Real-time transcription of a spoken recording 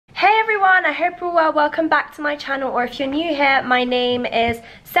everyone, I hope you're well. Welcome back to my channel, or if you're new here, my name is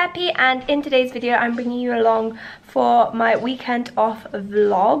Seppi, and in today's video I'm bringing you along for my weekend off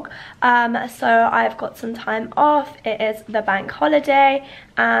vlog. So I've got some time off. It is the bank holiday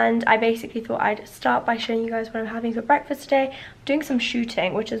and I basically thought I'd start by showing you guys what I'm having for breakfast today. I'm doing some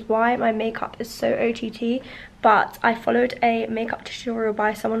shooting, which is why my makeup is so OTT, but I followed a makeup tutorial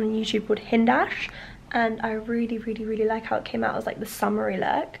by someone on YouTube called Hindash, and I really like how it came out as like the summery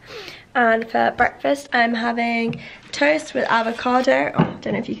look. And for breakfast I'm having toast with avocado. Oh,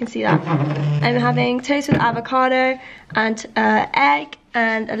 don't know if you can see that. I'm having toast with avocado and egg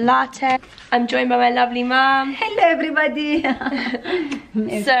and a latte. I'm joined by my lovely mum. Hello everybody.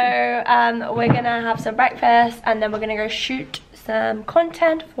 So we're gonna have some breakfast and then we're gonna go shoot some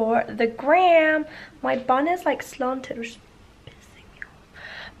content for the gram. My bun is like slanted, which is pissing me off.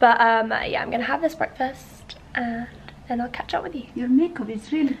 But yeah, I'm gonna have this breakfast and then I'll catch up with you. Your makeup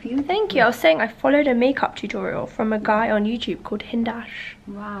is really beautiful. Thank you. I was saying I followed a makeup tutorial from a guy on YouTube called Hindash.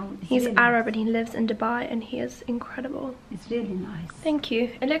 Wow. He's really Arab nice. and he lives in Dubai and he is incredible. It's really nice. Thank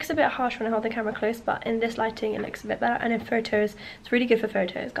you. It looks a bit harsh when I hold the camera close, but in this lighting it looks a bit better. And in photos, it's really good for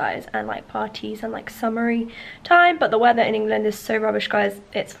photos, guys, and like parties and like summery time. But the weather in England is so rubbish, guys.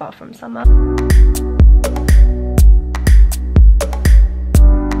 It's far from summer.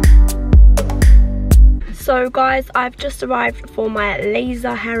 So guys, I've just arrived for my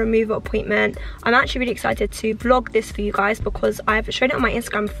laser hair removal appointment. I'm actually really excited to vlog this for you guys because I've shown it on my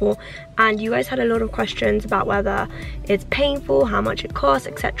Instagram before and you guys had a lot of questions about whether it's painful, how much it costs,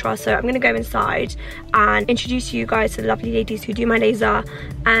 etc. So I'm going to go inside and introduce you guys to the lovely ladies who do my laser,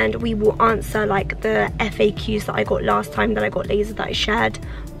 and we will answer like the FAQs that I got last time that I got laser that I shared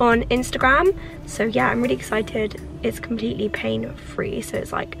on Instagram. So yeah, I'm really excited. It's completely pain free, so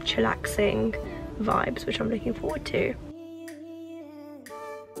it's like chillaxing vibes, which I'm looking forward to.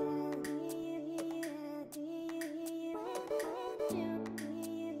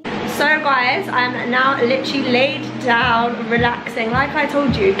 So guys, I'm now literally laid down relaxing. Like I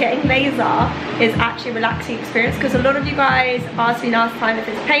told you, getting laser is actually a relaxing experience because a lot of you guys asked me last time if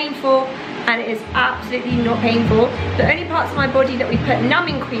it's painful, and it is absolutely not painful. The only parts of my body that we put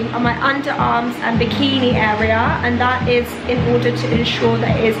numbing cream are my underarms and bikini area, and that is in order to ensure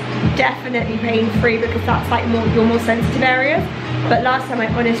that it is definitely pain-free because that's like your more sensitive areas. But last time I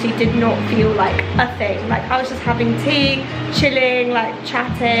honestly did not feel like a thing. Like I was just having tea, chilling, like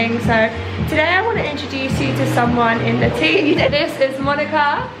chatting. So today I want to introduce you to someone in the team. This is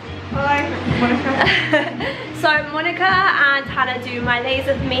Monica. Hi, Monica. So Monica and Hannah do my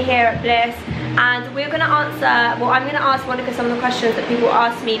laser for me here at Bliss, and we're gonna answer, well, I'm gonna ask Monica some of the questions that people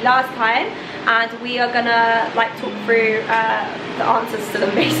asked me last time, and we are gonna like talk through the answers to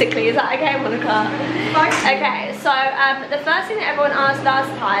them basically. Is that okay, Monica? Okay, so the first thing that everyone asked last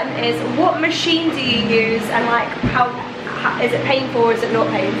time is what machine do you use, and like how is it painful or is it not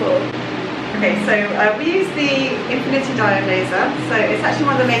painful? Okay, so we use the infinity diode laser. So it's actually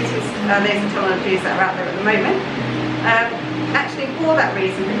one of the latest laser technologies that are out there at the moment. Actually, for that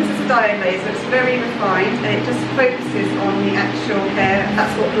reason, because it's a diode laser, it's very refined and it just focuses on the actual hair.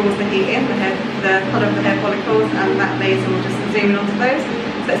 That's what draws the heat in, the colour of the hair follicles, and that laser will just zoom in onto those.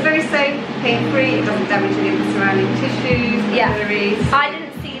 So it's very safe, pain-free. It doesn't damage any of the surrounding tissues, capillaries. I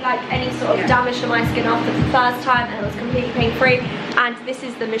didn't see like any sort of damage to my skin after the first time, and it was completely pain-free. And this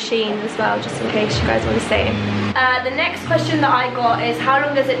is the machine as well, just in case you guys want to see. The next question that I got is how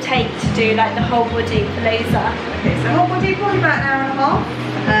long does it take to do like the whole body for laser? Okay, so whole body probably about an hour and a half.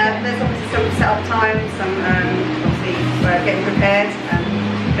 There's obviously some set-up time, some obviously getting prepared, and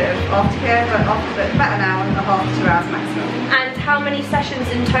a bit of aftercare, but after about an hour and a half to 2 hours maximum. And how many sessions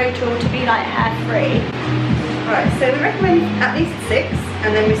in total to be like hair-free? Right, so we recommend at least 6,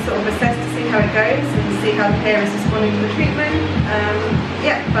 and then we sort of assess to see how it goes and see how the hair is responding to the treatment.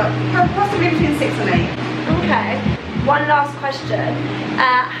 Yeah, but possibly between 6 and 8. Okay. One last question.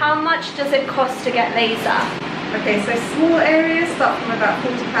 How much does it cost to get laser? Okay, so small areas start from about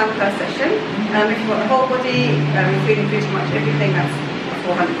 £40 per session. If you want the whole body, including pretty much everything, that's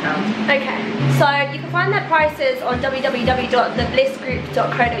 £400. Okay, so you can find their prices on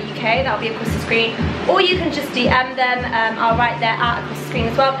www.theblissgroup.co.uk. that'll be across the screen, or you can just DM them. I'll write their out across the screen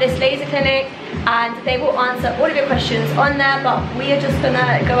as well, Bliss Laser Clinic, and they will answer all of your questions on there. But we are just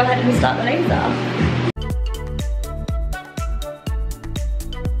gonna go ahead and start the laser.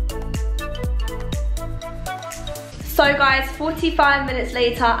 So guys, 45 minutes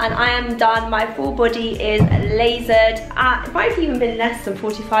later and I am done. My full body is lasered. It might have even been less than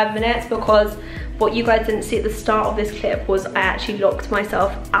 45 minutes because what you guys didn't see at the start of this clip was I actually locked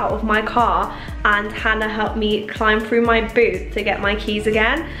myself out of my car and Hannah helped me climb through my boot to get my keys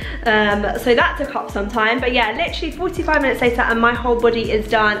again. So that took up some time, but yeah, literally 45 minutes later and my whole body is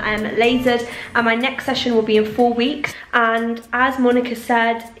done. I am lasered and my next session will be in 4 weeks. And as Monica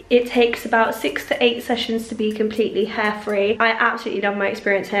said, it takes about 6 to 8 sessions to be completely hair free. I absolutely love my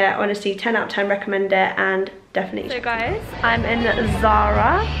experience here. Honestly, 10 out of 10 recommend it, and definitely. So guys, I'm in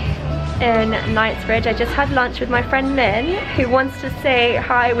Zara in Knightsbridge. I just had lunch with my friend Min, who wants to say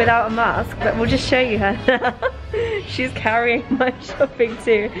hi without a mask, but we'll just show you her. She's carrying my shopping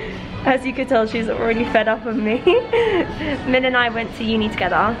too. As you can tell, she's already fed up of me. Min and I went to uni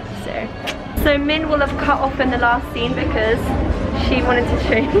together, so Min will have cut off in the last scene because she wanted to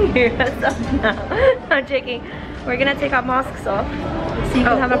show you her stuff now. I'm joking. We're gonna take our masks off so you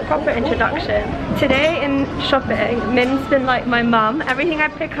can have a proper introduction. Today in shopping, Min's been like my mum. Everything I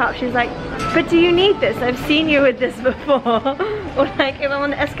pick up, she's like, but do you need this? I've seen you with this before. Or like if I'm on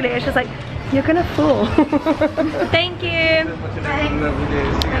the escalator, she's like, you're gonna fall. Thank you.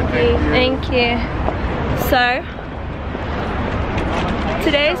 Thank you. So,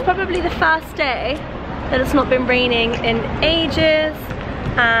 today is probably the first day that it's not been raining in ages,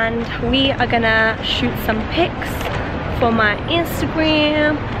 and we are gonna shoot some pics for my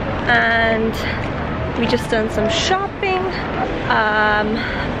Instagram, and we just done some shopping,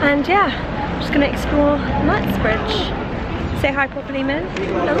 and yeah, I'm just gonna explore Knightsbridge. Say hi properly, Min.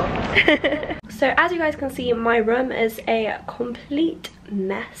 Hello. So as you guys can see, my room is a complete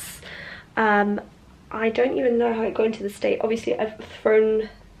mess. I don't even know how it got into this state. Obviously I've thrown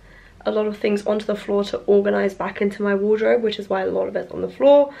a lot of things onto the floor to organize back into my wardrobe, which is why a lot of it's on the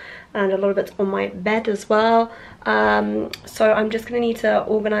floor and a lot of it's on my bed as well. So I'm just gonna need to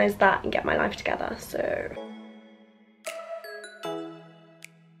organize that and get my life together.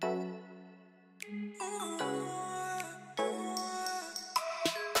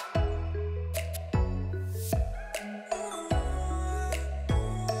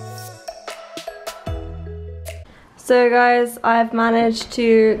 So guys, I've managed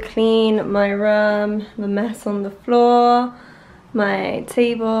to clean my room, the mess on the floor, my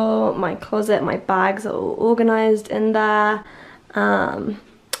table, my closet, my bags are all organized in there.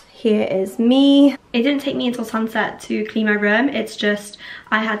 Here is me. It didn't take me until sunset to clean my room. It's just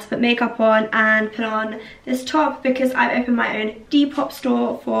I had to put makeup on and put on this top because I opened my own Depop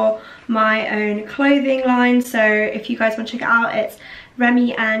store for my own clothing line. So if you guys want to check it out, it's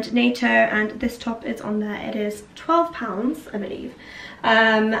Remy and NATO, and this top is on there. It is £12, I believe.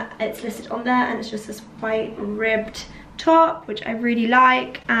 It's listed on there, and it's just this white ribbed top, which I really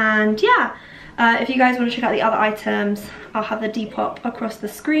like. And yeah, if you guys want to check out the other items, I'll have the Depop across the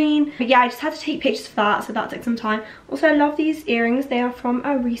screen. But yeah, I just had to take pictures for that, so that took some time. Also, I love these earrings. They are from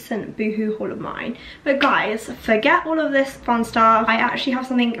a recent Boohoo haul of mine. But guys, forget all of this fun stuff. I actually have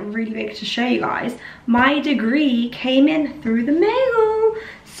something really big to show you guys. My degree came in through the mail,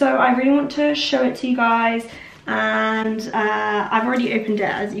 so I really want to show it to you guys. And I've already opened it,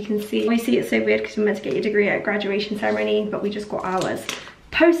 as you can see. Obviously it's so weird because you're meant to get your degree at a graduation ceremony, but we just got ours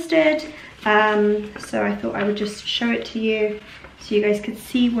posted. So I thought I would just show it to you so you guys could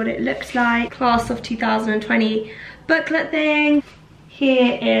see what it looks like. Class of 2020 booklet thing.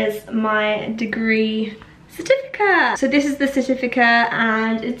 Here is my degree certificate. So this is the certificate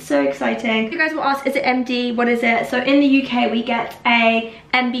and it's so exciting. You guys will ask, is it MD? What is it? So in the UK we get a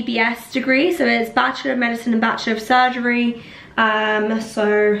MBBS degree, so it's Bachelor of Medicine and Bachelor of Surgery,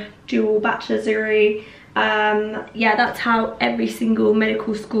 so dual bachelor's degree. Yeah, that's how every single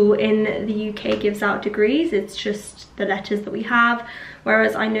medical school in the UK gives out degrees. It's just the letters that we have.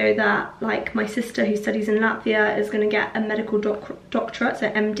 Whereas I know that like my sister who studies in Latvia is going to get a medical doctorate, so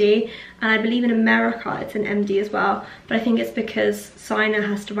MD, and I believe in America it's an MD as well, but I think it's because Sina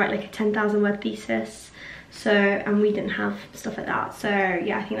has to write like a 10,000 word thesis, so, and we didn't have stuff like that. So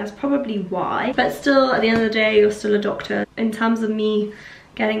yeah, I think that's probably why. But still, at the end of the day, you're still a doctor. In terms of me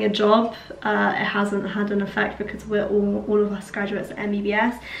getting a job, it hasn't had an effect because we're all of us graduates at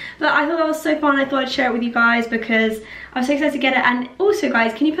MBBS. But I thought that was so fun. I thought I'd share it with you guys because I was so excited to get it. And also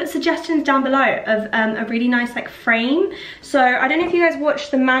guys, can you put suggestions down below of a really nice like frame? So I don't know if you guys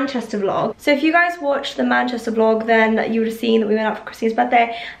watched the Manchester vlog. So if you guys watched the Manchester vlog, then you would have seen that we went out for Christine's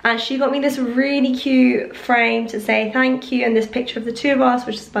birthday and she got me this really cute frame to say thank you, and this picture of the two of us,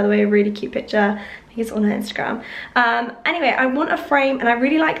 which is by the way a really cute picture. He's on her Instagram. Anyway, I want a frame and I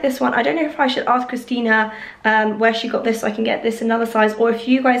really like this one. I don't know if I should ask Christina where she got this so I can get this another size, or if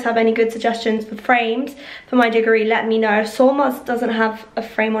you guys have any good suggestions for frames for my degree, let me know. Solmaz doesn't have a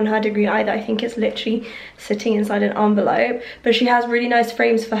frame on her degree either. I think it's literally sitting inside an envelope, but she has really nice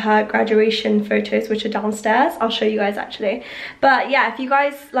frames for her graduation photos, which are downstairs. I'll show you guys actually. But yeah, if you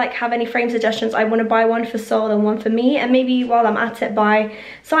guys like have any frame suggestions, I want to buy one for Sol and one for me, and maybe while I'm at it buy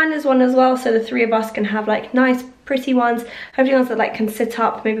Sina's one as well, so the three of us can have like nice pretty ones, hopefully ones that like can sit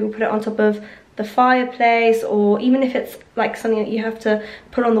up. Maybe we'll put it on top of the fireplace, or even if it's like something that you have to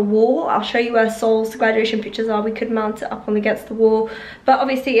put on the wall. I'll show you where Sol's graduation pictures are. We could mount it up on against the wall, but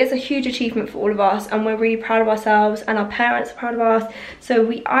obviously it's a huge achievement for all of us and we're really proud of ourselves and our parents are proud of us,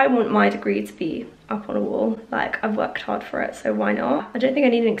 so I want my degree to be up on a wall. Like, I've worked hard for it, so why not? I don't think I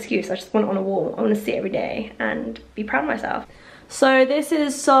need an excuse. I just want it on a wall. I want to see it every day and be proud of myself. So this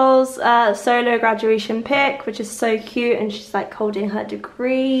is Sol's solo graduation pic, which is so cute, and she's like holding her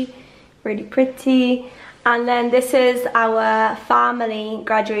degree, really pretty. And then this is our family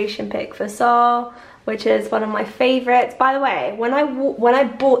graduation pic for Sol, which is one of my favorites. By the way, when I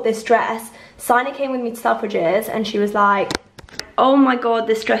bought this dress, Sina came with me to Selfridges and she was like, oh my god,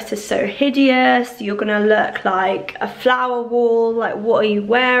 this dress is so hideous, you're gonna look like a flower wall, like what are you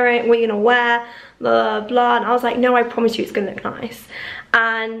wearing, what are you gonna wear, blah blah. And I was like, no, I promise you it's gonna look nice.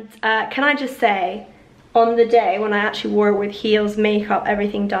 And can I just say, on the day when I actually wore it with heels, makeup,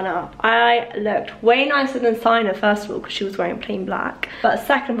 everything done up, I looked way nicer than Sina, first of all, because she was wearing plain black. But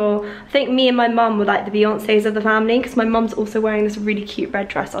second of all, I think me and my mum were like the Beyoncés of the family, because my mum's also wearing this really cute red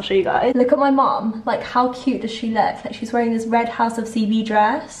dress. I'll show you guys. Look at my mum, like how cute does she look? Like she's wearing this red House of CB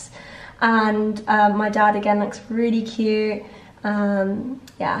dress. And my dad again looks really cute.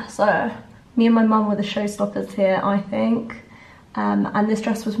 Yeah, so me and my mum were the showstoppers here, I think. And this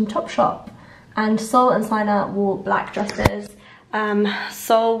dress was from Topshop. And Sol and Sina wore black dresses.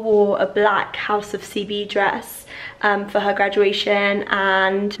 Sol wore a black House of CB dress for her graduation,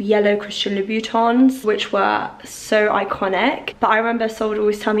 and yellow Christian Louboutins, which were so iconic. But I remember Sol would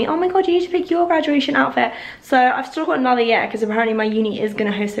always tell me, oh my god, you need to pick your graduation outfit. So I've still got another year, because apparently my uni is going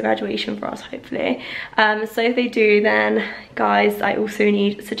to host a graduation for us, hopefully. So if they do, then guys, I also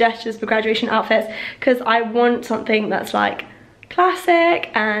need suggestions for graduation outfits, because I want something that's like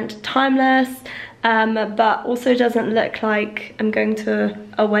classic and timeless, but also doesn't look like I'm going to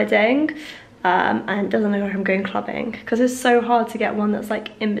a wedding, and doesn't look like I'm going clubbing, because it's so hard to get one that's like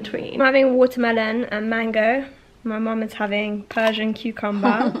in between. I'm having watermelon and mango. My mum is having Persian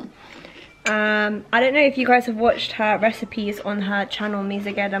cucumber. I don't know if you guys have watched her recipes on her channel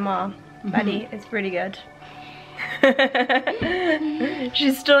Mizagedama. Buddy, it's really good.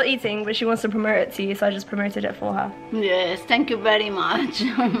 She's still eating, but she wants to promote it to you, so I just promoted it for her. Yes, thank you very much.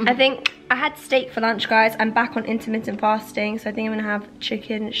 I think I had steak for lunch, guys. I'm back on intermittent fasting, so I think I'm gonna have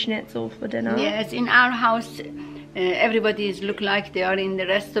chicken schnitzel for dinner. Yes, in our house everybody look like they are in the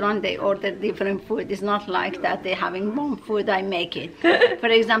restaurant. They order different food. It's not like that they're having one food, I make it. For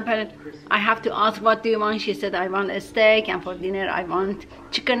example, I have to ask, what do you want? She said, I want a steak, and for dinner I want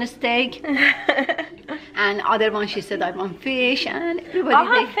chicken steak. And other one, she said, I want fish. And everybody, I'll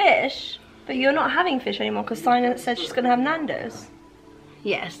have fish, but you're not having fish anymore, because Sina said she's gonna have Nando's.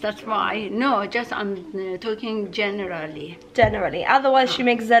 Yes, that's why. No, just I'm talking generally. Generally. Otherwise, she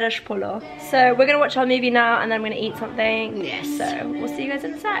makes zerish polo. So we're gonna watch our movie now, and then I'm gonna eat something. Yes. So we'll see you guys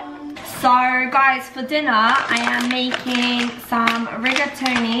in a sec. So guys, for dinner, I am making some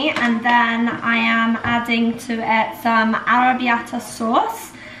rigatoni, and then I am adding to it some arrabbiata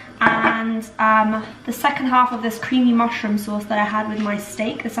sauce, and the second half of this creamy mushroom sauce that I had with my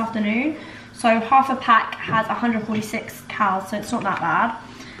steak this afternoon. So half a pack has 146 calories, so it's not that bad.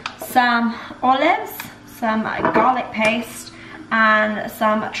 Some olives, some garlic paste, and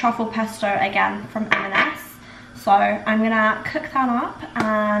some truffle pesto, again from M&S. So I'm gonna cook that up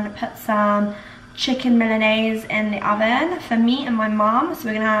and put some chicken Milanese in the oven for me and my mom. So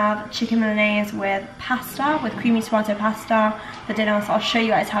we're gonna have chicken Milanese with pasta, with creamy tomato pasta for dinner. So I'll show you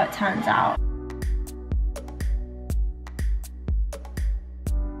guys how it turns out.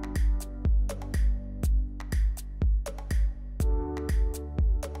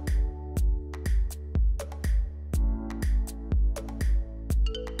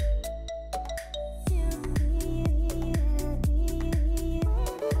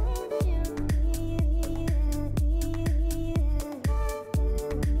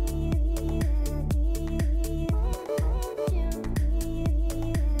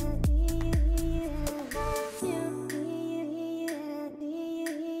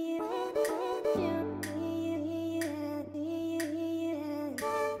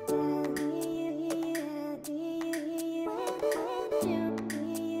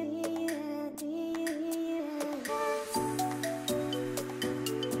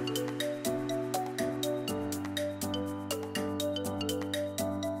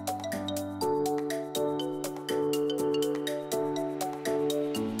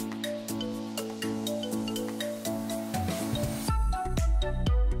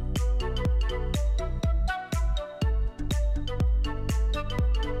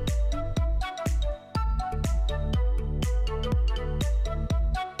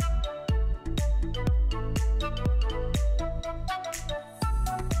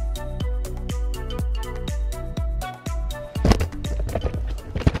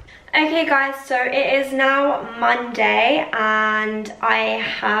 Okay guys, so it is now Monday and I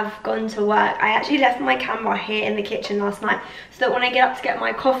have gone to work. I actually left my camera here in the kitchen last night so that when I get up to get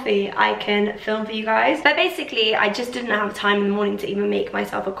my coffee I can film for you guys. But basically I just didn't have time in the morning to even make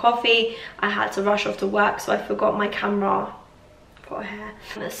myself a coffee. I had to rush off to work, so I forgot my camera.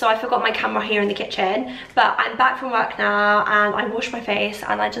 So I forgot my camera here in the kitchen, but I'm back from work now and I washed my face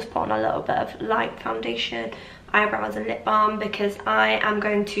and I just put on a little bit of light foundation, eyebrows and lip balm because I am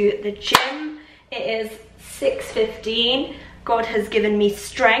going to the gym. It is 6:15. God has given me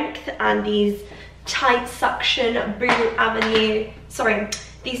strength and these tight suction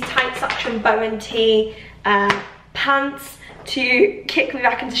these tight suction Bowen T pants to kick me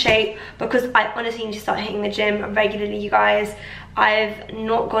back into shape, because I honestly need to start hitting the gym regularly, you guys. I've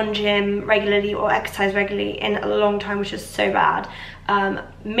not gone gym regularly or exercise regularly in a long time, which is so bad.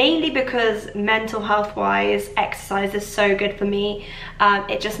 Mainly because mental health wise exercise is so good for me.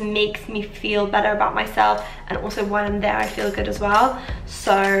 It just makes me feel better about myself, and also when I'm there I feel good as well.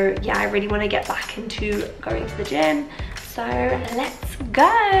 So yeah, I really want to get back into going to the gym, so let's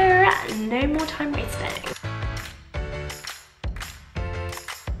go. No more time wasting.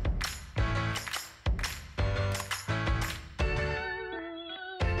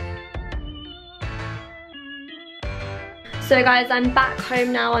 So guys, I'm back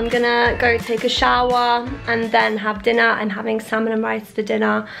home now. I'm gonna go take a shower and then have dinner. I'm having salmon and rice for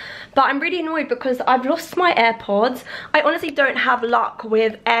dinner. But I'm really annoyed because I've lost my AirPods. I honestly don't have luck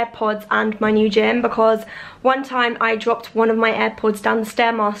with AirPods and my new gym, because one time I dropped one of my AirPods down the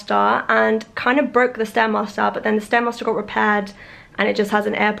Stairmaster and kind of broke the Stairmaster, but then the Stairmaster got repaired and it just has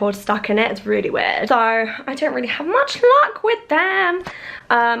an AirPod stuck in it. It's really weird. So I don't really have much luck with them,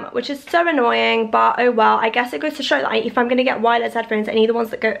 which is so annoying, but oh well. I guess it goes to show that if I'm gonna get wireless headphones, I need the ones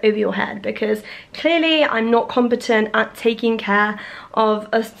that go over your head, because clearly I'm not competent at taking care of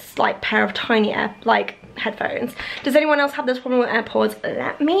a slight pair of tiny headphones. Does anyone else have this problem with AirPods?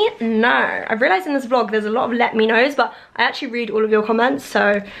 Let me know. I've realized in this vlog there's a lot of let me knows, but I actually read all of your comments,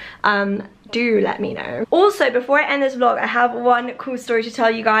 so do let me know. Also, before I end this vlog, I have one cool story to tell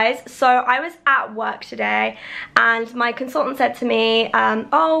you guys. So I was at work today and my consultant said to me,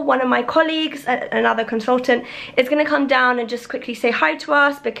 oh, one of my colleagues, another consultant, is gonna come down and just quickly say hi to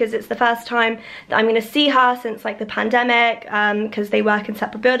us, because it's the first time that I'm gonna see her since like the pandemic, because they work in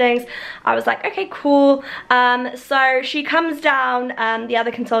separate buildings. I was like, okay, cool. So she comes down, the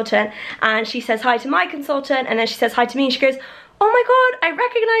other consultant, and she says hi to my consultant, and then she says hi to me, and she goes, oh my god, I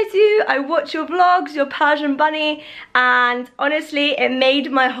recognize you, I watch your vlogs, your Persian bunny, and honestly, it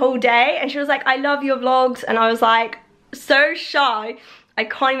made my whole day. And she was like, I love your vlogs, and I was like, so shy. I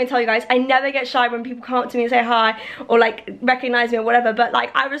can't even tell you guys, I never get shy when people come up to me and say hi, or like recognize me or whatever, but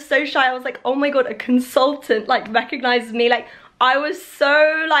like I was so shy. I was like, oh my god, a consultant like recognizes me. Like I was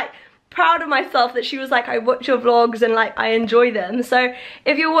so like proud of myself that she was like, I watch your vlogs and like I enjoy them. So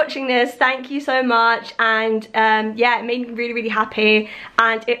if you're watching this, thank you so much. And yeah, it made me really, really happy.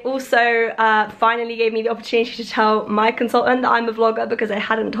 And it also finally gave me the opportunity to tell my consultant that I'm a vlogger, because I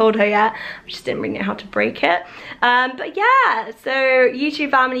hadn't told her yet. I just didn't really know how to break it. But yeah, so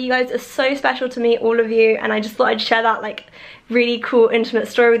YouTube family, you guys are so special to me, all of you, and I just thought I'd share that like really cool intimate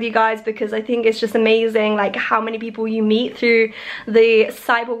story with you guys, because I think it's just amazing like how many people you meet through the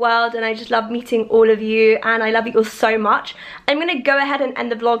cyber world, and I just love meeting all of you, and I love you all so much. I'm gonna go ahead and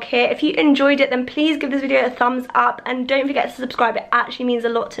end the vlog here. If you enjoyed it, then please give this video a thumbs up, and don't forget to subscribe. It actually means a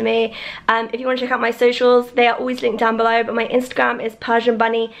lot to me. If you want to check out my socials, they are always linked down below, but my Instagram is Persian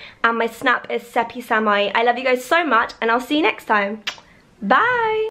Bunny and my Snap is Seppi Samai. I love you guys so much, and I'll see you next time. Bye.